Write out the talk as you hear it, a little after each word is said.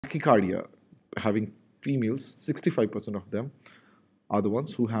tachycardia, having females, 65% of them are the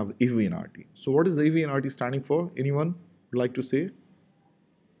ones who have AVNRT. So what is AVNRT standing for? Anyone would like to say?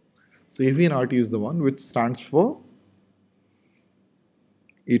 So AVNRT is the one which stands for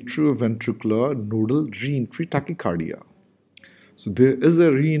atrioventricular nodal reentry tachycardia. So there is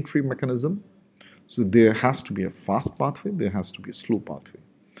a reentry mechanism. So there has to be a fast pathway, there has to be a slow pathway.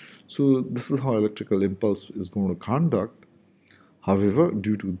 So this is how electrical impulse is going to conduct. However,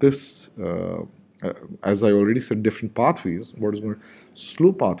 due to this, as I already said, different pathways, what is going to,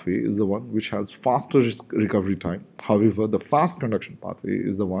 slow pathway is the one which has faster recovery time. However, the fast conduction pathway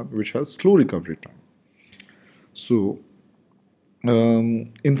is the one which has slow recovery time. So,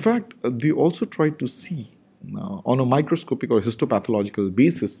 in fact, they also tried to see on a microscopic or histopathological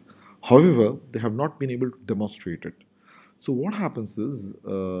basis. However, they have not been able to demonstrate it. So what happens is,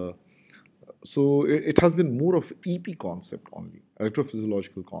 so it has been more of EP concept only,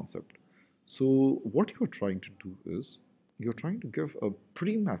 electrophysiological concept. So what you're trying to do is, you're trying to give a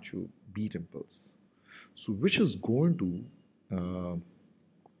premature beat impulse, so which is going to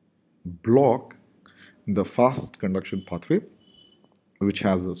block the fast conduction pathway, which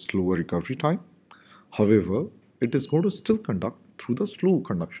has a slower recovery time. However, it is going to still conduct through the slow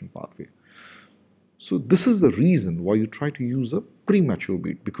conduction pathway. So this is the reason why you try to use a premature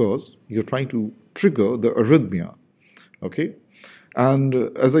beat, because you're trying to trigger the arrhythmia, okay? And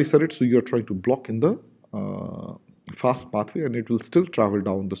as I said it, so you're trying to block in the fast pathway, and it will still travel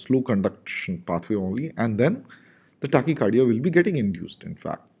down the slow conduction pathway only, and then the tachycardia will be getting induced, in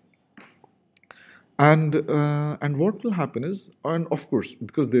fact. And what will happen is, and of course,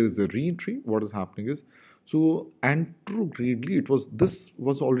 because there is a reentry, what is happening is, so anterogradely, this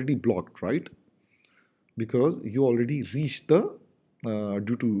was already blocked, right? Because you already reached the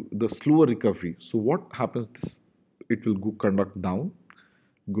due to the slower recovery. So what happens? It will go conduct down,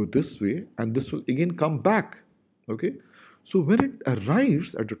 go this way, and this will again come back. Okay, so when it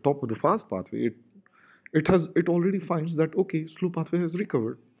arrives at the top of the fast pathway, it already finds that okay, slow pathway has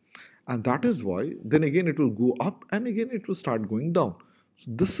recovered, and that is why then again it will go up and again it will start going down. So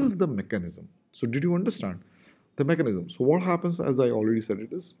this is the mechanism. So did you understand the mechanism? So what happens, as I already said,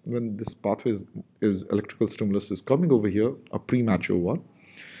 it is when this pathway is electrical stimulus is coming over here, a premature one.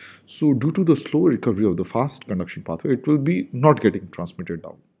 So due to the slow recovery of the fast conduction pathway, it will be not getting transmitted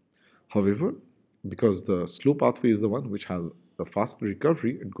down. However, because the slow pathway is the one which has the fast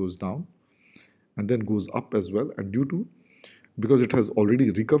recovery, it goes down and then goes up as well. And because it has already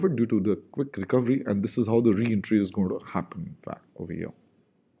recovered due to the quick recovery, and this is how the re-entry is going to happen, in fact, over here.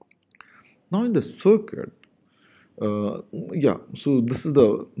 Now in the circuit, so this is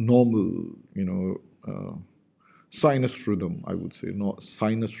the normal, sinus rhythm, I would say, no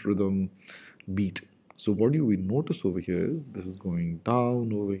sinus rhythm beat. So what we notice over here is this is going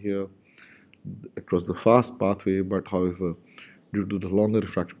down over here across the fast pathway, but however, due to the longer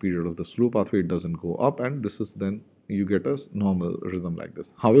refractory period of the slow pathway, it doesn't go up, and this is then you get a normal rhythm like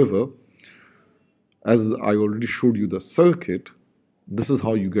this. However, as I already showed you the circuit, this is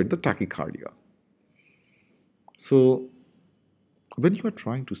how you get the tachycardia. So when you are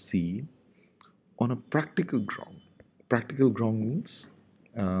trying to see on a practical ground means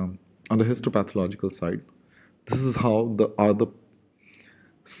on the histopathological side, this is how the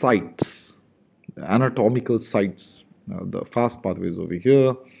sites, anatomical sites, the fast pathways over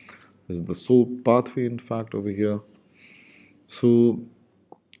here, this is the slow pathway, in fact, over here. So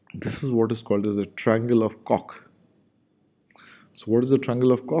this is what is called as the triangle of Koch. So what is the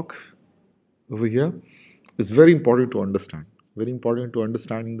triangle of Koch over here? It's very important to understand. Very important to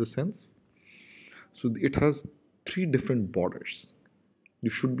understand in the sense. So it has 3 different borders. You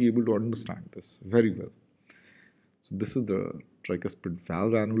should be able to understand this very well. So this is the tricuspid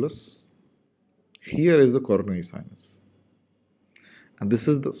valve annulus. Here is the coronary sinus. And this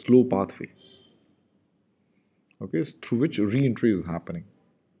is the slow pathway. Okay, so through which re-entry is happening.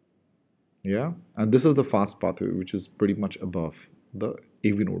 Yeah, and this is the fast pathway, which is pretty much above the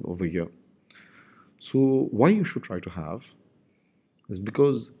AV node over here. So why you should try to have is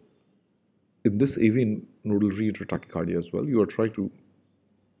because in this AV nodal re-entry tachycardia as well, you are trying to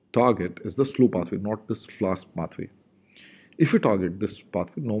target is the slow pathway, not this fast pathway. If you target this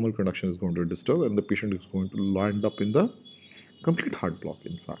pathway, normal conduction is going to disturb and the patient is going to land up in the complete heart block,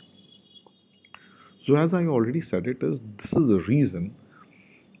 in fact. So as I already said, this is the reason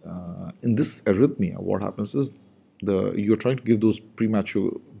in this arrhythmia, what happens is you're trying to give those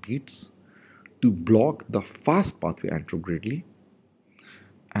premature beats to block the fast pathway anterogradely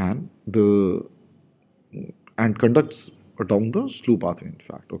and conducts down the slow pathway, in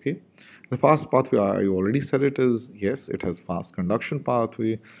fact, okay. The fast pathway, I already said it is, yes, it has fast conduction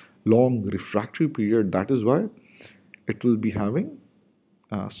pathway, long refractory period. That is why it will be having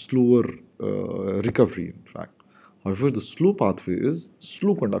slower recovery, in fact. However, the slow pathway is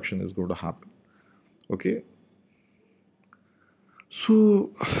slow conduction is going to happen. Okay.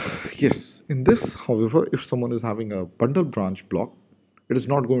 So, yes, in this, however, if someone is having a bundle branch block, it is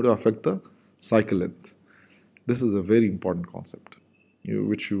not going to affect the cycle length. This is a very important concept,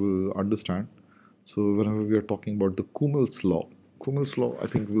 which you will understand. So, whenever we are talking about the Kumel's law, I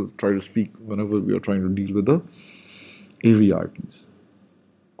think we'll try to speak whenever we are trying to deal with the AVRTs.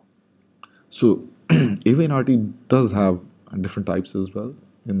 So, AVNRT does have different types as well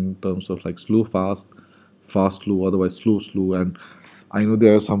in terms of like slow, fast, fast, slow, otherwise slow, slow. And I know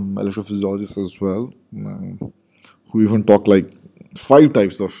there are some electrophysiologists as well who even talk like 5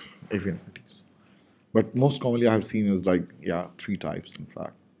 types of AVNRTs. But most commonly I have seen is like, yeah, 3 types in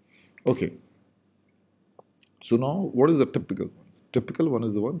fact. Okay. So now what is the typical one? Typical one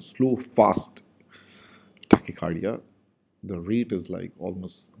is the one slow, fast tachycardia. The rate is like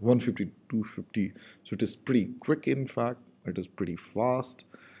almost 150 250, so it is pretty quick. In fact, it is pretty fast,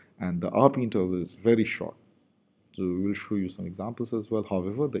 and the RP interval is very short. So we will show you some examples as well.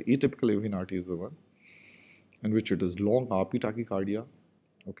 However, the atypical AVNRT is the one in which it is long RP tachycardia.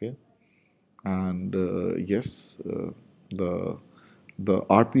 Okay, and yes, the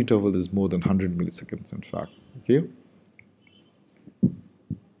RP interval is more than 100 milliseconds. In fact, okay.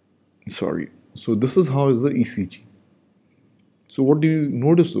 Sorry. So this is how is the ECG. So what do you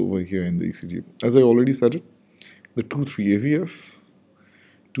notice over here in the ECG? As I already said it, the 2-3 AVF,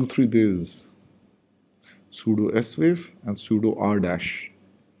 2-3 there is pseudo S wave and pseudo R dash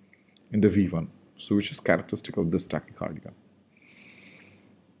in the V1, so which is characteristic of this tachycardia.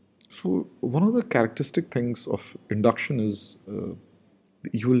 So one of the characteristic things of induction is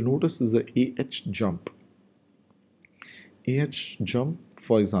you will notice is the AH jump. AH jump,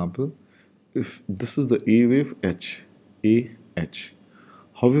 for example, if this is the A wave H, AH.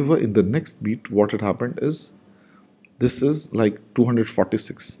 However, in the next beat, what had happened is this is like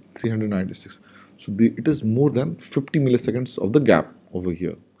 246, 396. So it is more than 50 milliseconds of the gap over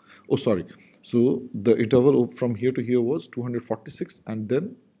here. Oh, sorry. So the interval from here to here was 246, and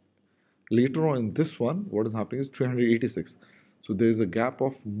then later on in this one, what is happening is 386. So there is a gap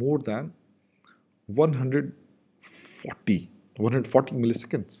of more than 140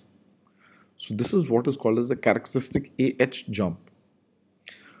 milliseconds. So this is what is called as the characteristic AH jump.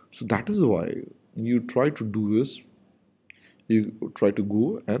 So that is why you try to do is you try to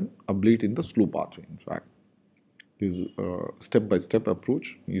go and ablate in the slow pathway. In fact, this is a step-by-step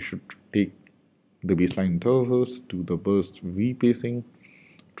approach. You should take the baseline intervals to the burst V pacing.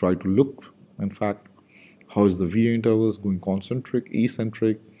 Try to look, in fact, how is the V intervals going concentric,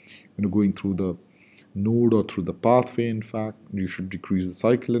 eccentric, going through the node or through the pathway. In fact, you should decrease the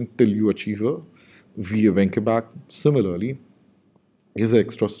cycle until you achieve a V Wenckebach. Similarly, is the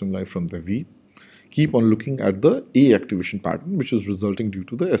extra stimuli from the V. Keep on looking at the A activation pattern, which is resulting due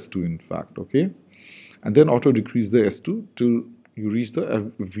to the S2, in fact, okay? And then auto decrease the S2 till you reach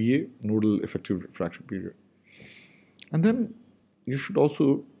the VA nodal effective refractory period. And then you should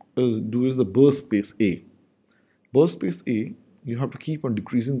also do is the burst pace A. Burst pace A, you have to keep on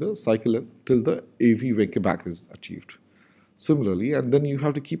decreasing the cycle length till the AV Wenckebach is achieved. Similarly, and then you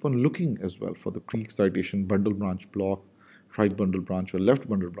have to keep on looking as well for the pre-excitation bundle branch block, right bundle branch or left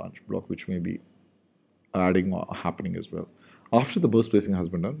bundle branch block, which may be adding or happening as well. After the burst spacing has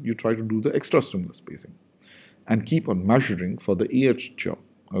been done, you try to do the extra stimulus spacing and keep on measuring for the AH jump,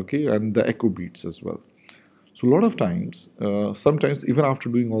 okay, and the echo beats as well. So a lot of times, sometimes even after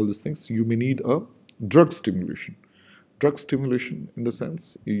doing all these things, you may need a drug stimulation. Drug stimulation in the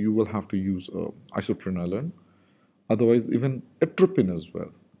sense you will have to use isoprenaline, otherwise even atropine as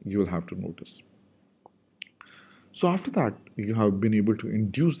well, you will have to notice. So after that, you have been able to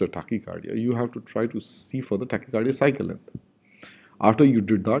induce the tachycardia. You have to try to see for the tachycardia cycle length. After you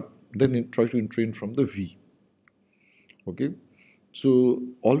did that, then try to entrain from the V. Okay. So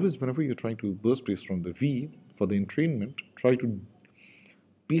always whenever you're trying to burst pace from the V for the entrainment, try to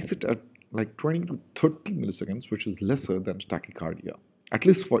pace it at like 20 to 30 milliseconds, which is lesser than tachycardia, at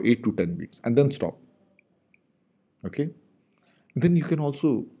least for 8 to 10 beats, and then stop. Okay. Then you can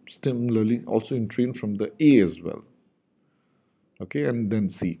also similarly also entrain from the A as well. Okay, and then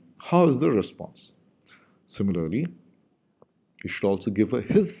see how is the response. Similarly, you should also give a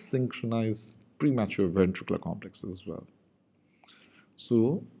his synchronized premature ventricular complex as well.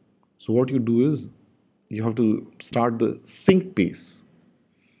 So what you do is you have to start the sync pace.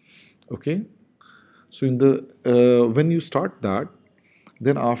 Okay, so in the when you start that,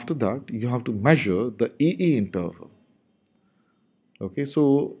 Then after that, you have to measure the AA interval. Okay,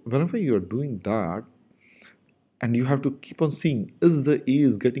 so whenever you are doing that, and you have to keep on seeing, is the A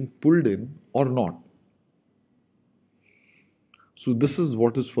is getting pulled in or not? So this is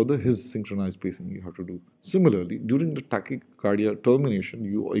what is for the his synchronized pacing you have to do. Similarly, during the tachycardia termination,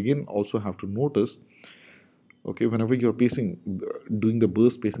 you again also have to notice, okay, whenever you're pacing, doing the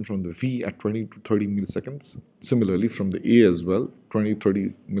burst pacing from the V at 20 to 30 milliseconds, similarly from the A as well, 20 to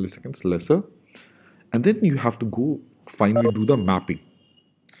 30 milliseconds lesser. And then you have to go finally do the mapping.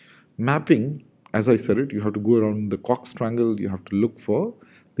 Mapping, as I said it, you have to go around the Cox triangle, you have to look for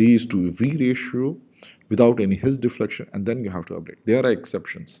the A's to V ratio without any his deflection, and then you have to ablate. There are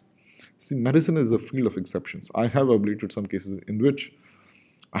exceptions. See, medicine is the field of exceptions. I have ablated some cases in which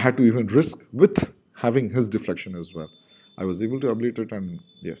I had to even risk with having his deflection as well. I was able to ablate it, and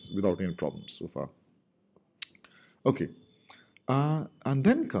yes, without any problems so far. Okay, and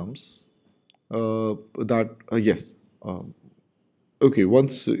then comes yes. Okay,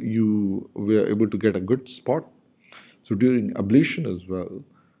 once you were able to get a good spot, so during ablation as well,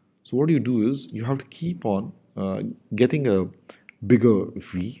 so what you do is you have to keep on getting a bigger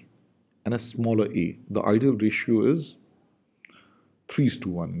V and a smaller A. The ideal ratio is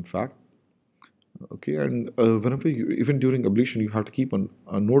 3:1, in fact. Okay, and whenever you, even during ablation, you have to keep on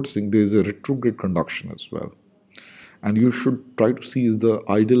noticing there is a retrograde conduction as well. And you should try to see is the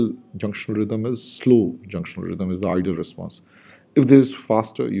ideal junctional rhythm is slow junctional rhythm is the ideal response. If there is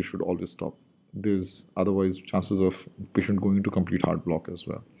faster, you should always stop. There's otherwise chances of patient going into complete heart block as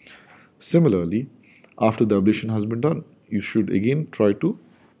well. Similarly, after the ablation has been done, you should again try to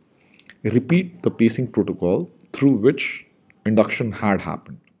repeat the pacing protocol through which induction had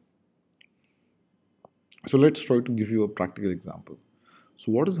happened. So let's try to give you a practical example.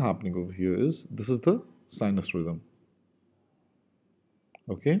 So what is happening over here is this is the sinus rhythm.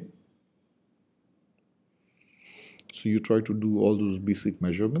 Okay. So you try to do all those basic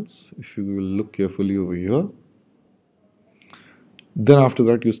measurements. If you will look carefully over here, then after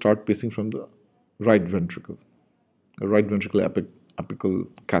that you start pacing from the right ventricle, a right ventricle apical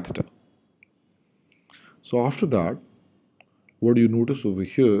catheter. So after that, what you notice over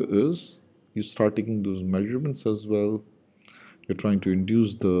here is you start taking those measurements as well. You're trying to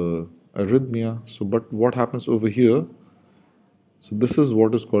induce the arrhythmia. So, but what happens over here? So this is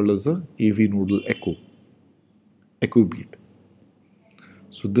what is called as a AV nodal echo beat.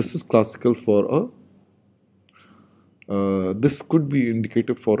 So this is classical for a this could be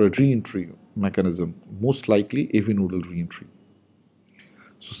indicative for a reentry mechanism, most likely AV nodal reentry.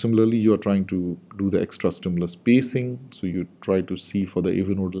 So similarly, you are trying to do the extra stimulus pacing. So you try to see for the AV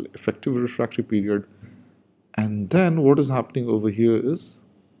nodal effective refractory period. And then what is happening over here is,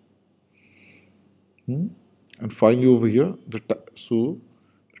 and finally over here, so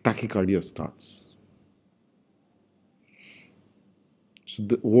tachycardia starts. So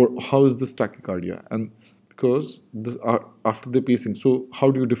how is this tachycardia? And because this after the pacing, so how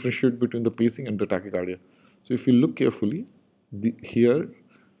do you differentiate between the pacing and the tachycardia? So if you look carefully, here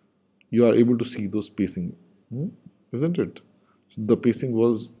you are able to see those pacing, isn't it? So the pacing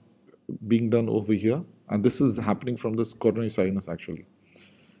was being done over here, and this is happening from this coronary sinus actually,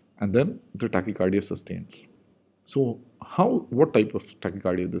 and then the tachycardia sustains. So what type of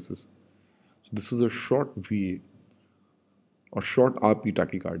tachycardia this is? So this is a short VA or short RP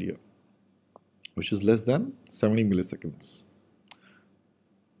tachycardia, which is less than 70 milliseconds.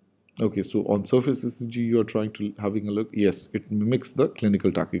 Okay, so on surface ECG, you are trying to having a look. Yes, it mimics the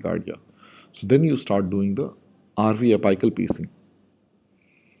clinical tachycardia. So then you start doing the RV apical pacing.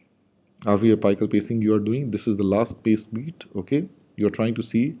 RV apical pacing you are doing. This is the last pace beat. Okay, you are trying to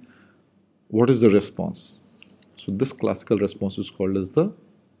see what is the response. So this classical response is called as the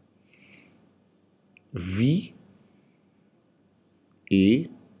V A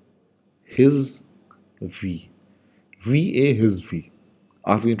his V. VA his V.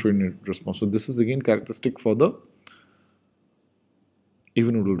 AVNRT response. So this is again characteristic for the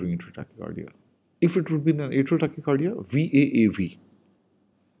AV nodal reentry tachycardia. If it would be an atrial tachycardia, VAAV.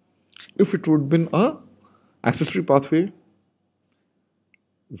 If it would have been a accessory pathway,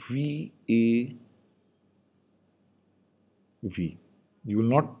 VAV. You will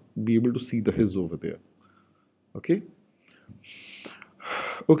not be able to see the his over there. Okay.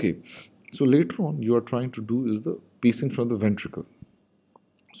 Okay. So later on, you are trying to do is the pacing from the ventricle.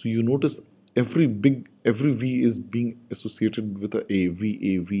 So you notice every V is being associated with a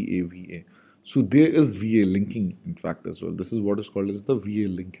VA. So there is VA linking in fact as well. This is what is called as the VA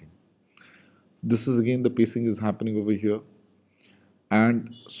linking. This is again the pacing is happening over here.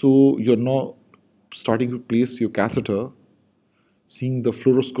 And so you're now starting to place your catheter seeing the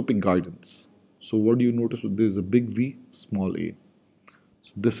fluoroscopic guidance. So what do you notice? There's a big V, small a.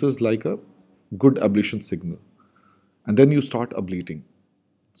 So this is like a good ablation signal. And then you start ablating.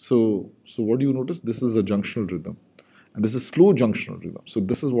 So what do you notice? This is a junctional rhythm. And this is slow junctional rhythm. So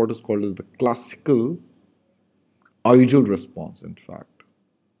this is what is called as the classical ideal response, in fact.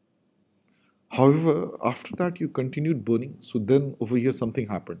 However, after that you continued burning. So then over here something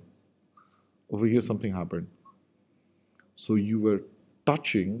happened. Over here something happened. So you were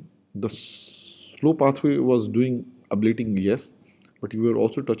touching the slow pathway was doing ablating, yes, but you were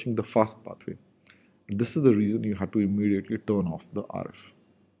also touching the fast pathway. This is the reason you had to immediately turn off the RF.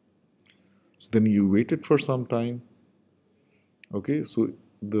 So then you waited for some time. Okay, so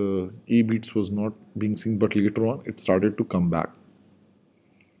the A beats was not being seen, but later on it started to come back.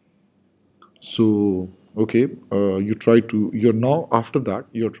 So okay, you're now after that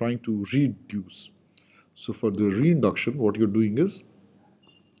you're trying to reduce. So for the reinduction, what you're doing is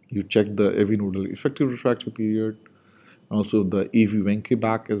you check the AV nodal effective refractory period, also the AV Venke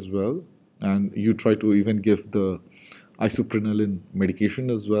back as well, and you try to even give the isoprenaline medication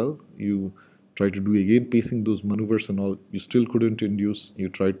as well. You try to do again pacing those maneuvers and all. You still couldn't induce. You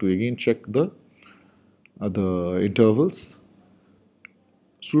try to again check the intervals.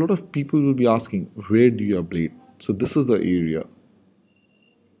 So a lot of people will be asking, where do you ablate? So this is the area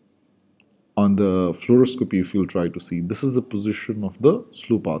on the fluoroscopy. If you'll try to see, this is the position of the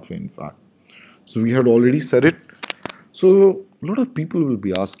slow pathway, in fact. So we had already said it. So a lot of people will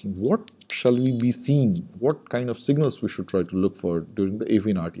be asking, what shall we be seeing? What kind of signals we should try to look for during the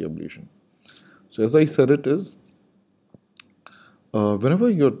AVNRT ablation? So as I said, it is whenever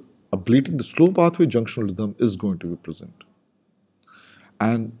you're ablating, the slow pathway junctional rhythm is going to be present.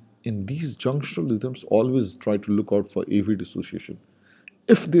 And in these junctional rhythms, always try to look out for AV dissociation.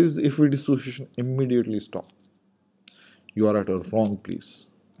 If there is AV dissociation, immediately stop. You are at a wrong place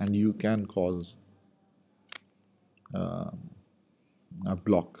and you can cause a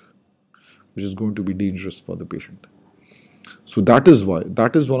block, which is going to be dangerous for the patient. So that is why,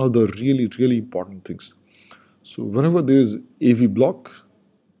 that is one of the really important things. So whenever there is AV block,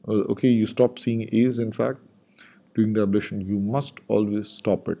 okay, you stop seeing A's, in fact, during the ablation, you must always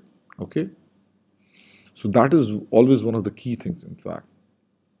stop it, okay? So that is always one of the key things, in fact.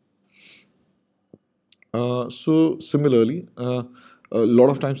 So similarly, a lot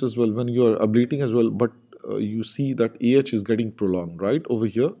of times as well, when you are ablating as well, but you see that AH is getting prolonged, right, over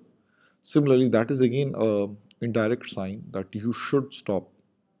here. Similarly, that is again an indirect sign that you should stop,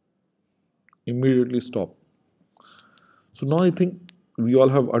 immediately stop. So now I think we all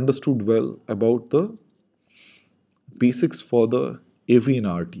have understood well about the basics for the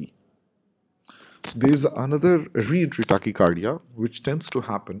AVNRT. So there is another reentry tachycardia which tends to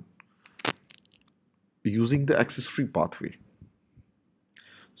happen using the accessory pathway.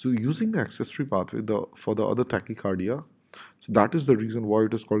 So using the accessory pathway for the other tachycardia, so that is the reason why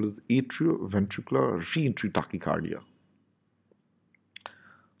it is called as atrioventricular reentry tachycardia.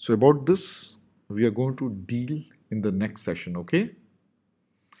 So about this, we are going to deal in the next session, okay?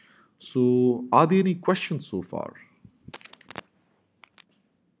 So are there any questions so far?